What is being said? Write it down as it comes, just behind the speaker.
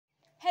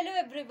Hello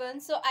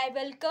everyone. So I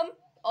welcome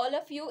all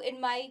of you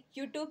in my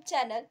YouTube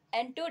channel,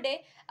 and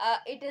today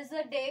it is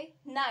a day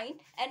 9,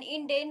 and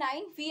in day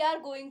 9 we are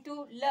going to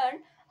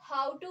learn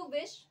how to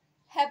wish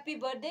happy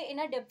birthday in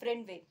a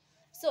different way.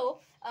 So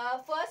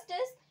first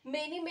is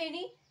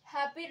many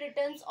happy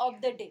returns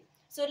of the day.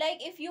 So like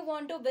if you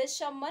want to wish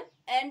someone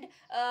and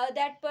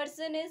that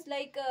person is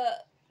like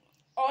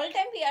all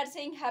time we are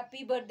saying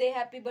happy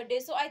birthday,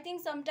 so I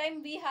think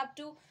sometime we have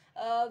to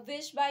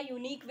wish by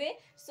unique way.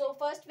 So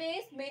first way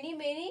is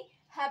many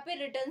happy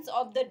returns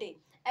of the day,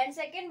 and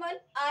second one,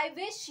 I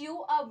wish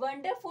you a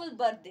wonderful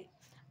birthday.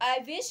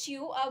 I wish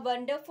you a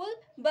wonderful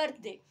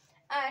birthday.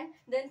 And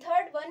then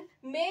third one,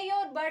 may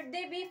your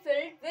birthday be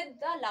filled with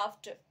the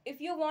laughter.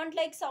 If you want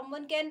like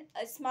someone can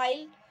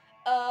smile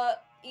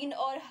in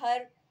or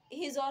her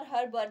his or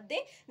her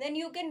birthday, then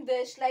you can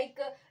wish like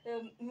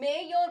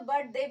may your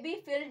birthday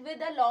be filled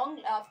with a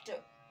long laughter.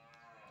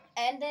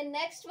 And then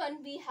next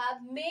one we have,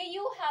 may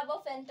you have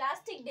a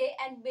fantastic day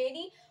and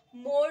many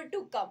more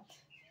to come.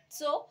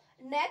 So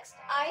next,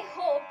 I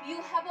hope you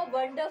have a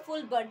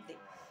wonderful birthday.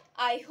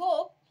 I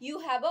hope you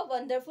have a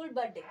wonderful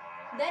birthday.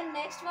 Then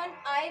next one,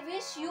 I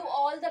wish you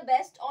all the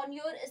best on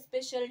your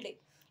special day.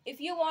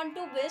 If you want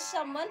to wish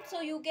someone,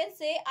 so you can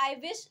say I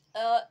wish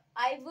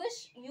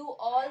you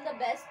all the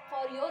best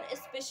for your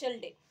special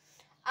day.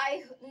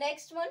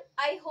 Next one,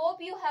 I hope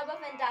you have a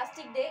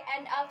fantastic day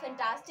and a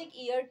fantastic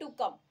year to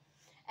come.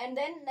 And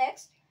then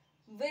next,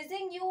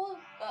 wishing you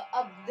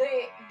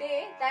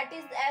day that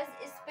is as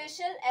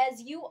special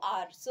as you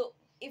are. So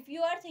if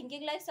you are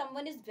thinking like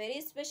someone is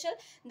very special,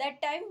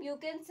 that time you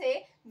can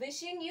say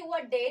wishing you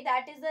a day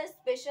that is as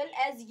special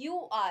as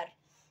you are.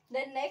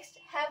 Then next,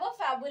 have a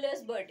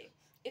fabulous birthday.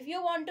 If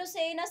you want to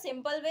say in a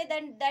simple way,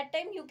 then that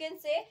time you can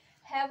say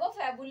have a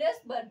fabulous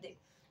birthday.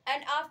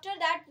 And after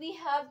that we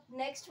have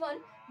next one,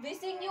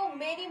 wishing you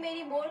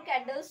many more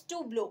candles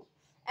to blow.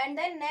 And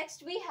then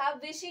next we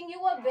have wishing you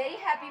a very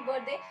happy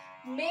birthday.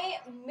 May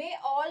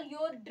all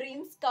your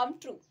dreams come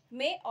true.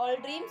 May all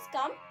dreams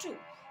come true.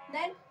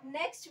 Then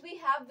next we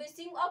have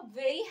wishing a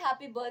very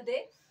happy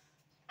birthday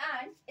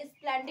and a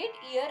splendid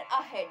year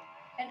ahead.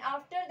 And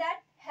after that,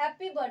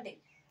 happy birthday.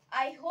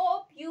 I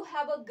hope you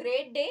have a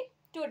great day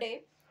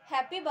today.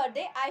 Happy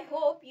birthday. I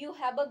hope you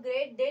have a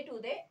great day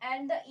today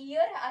and the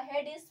year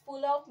ahead is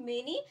full of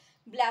many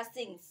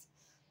blessings.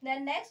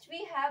 Then next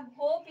we have,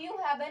 hope you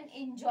have an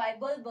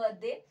enjoyable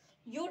birthday.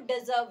 You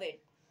deserve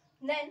it.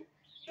 Then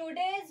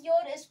today is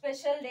your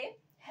special day.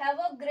 Have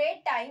a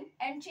great time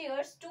and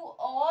cheers to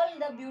all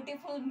the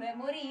beautiful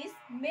memories.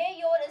 May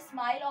your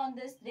smile on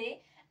this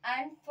day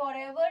and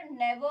forever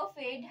never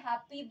fade.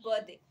 Happy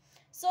birthday.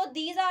 So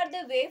these are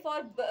the way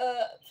for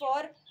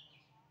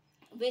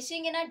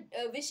wishing in a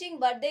wishing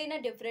birthday in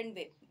a different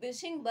way,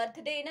 wishing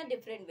birthday in a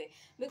different way,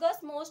 because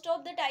most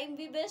of the time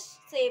we wish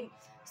same.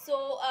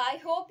 So I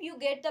hope you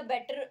get the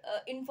better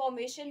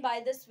information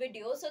by this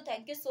video. So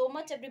thank you so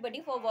much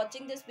everybody for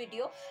watching this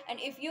video,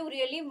 and if you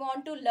really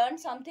want to learn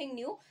something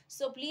new,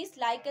 so please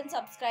like and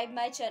subscribe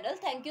my channel.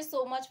 Thank you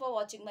so much for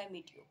watching my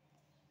video.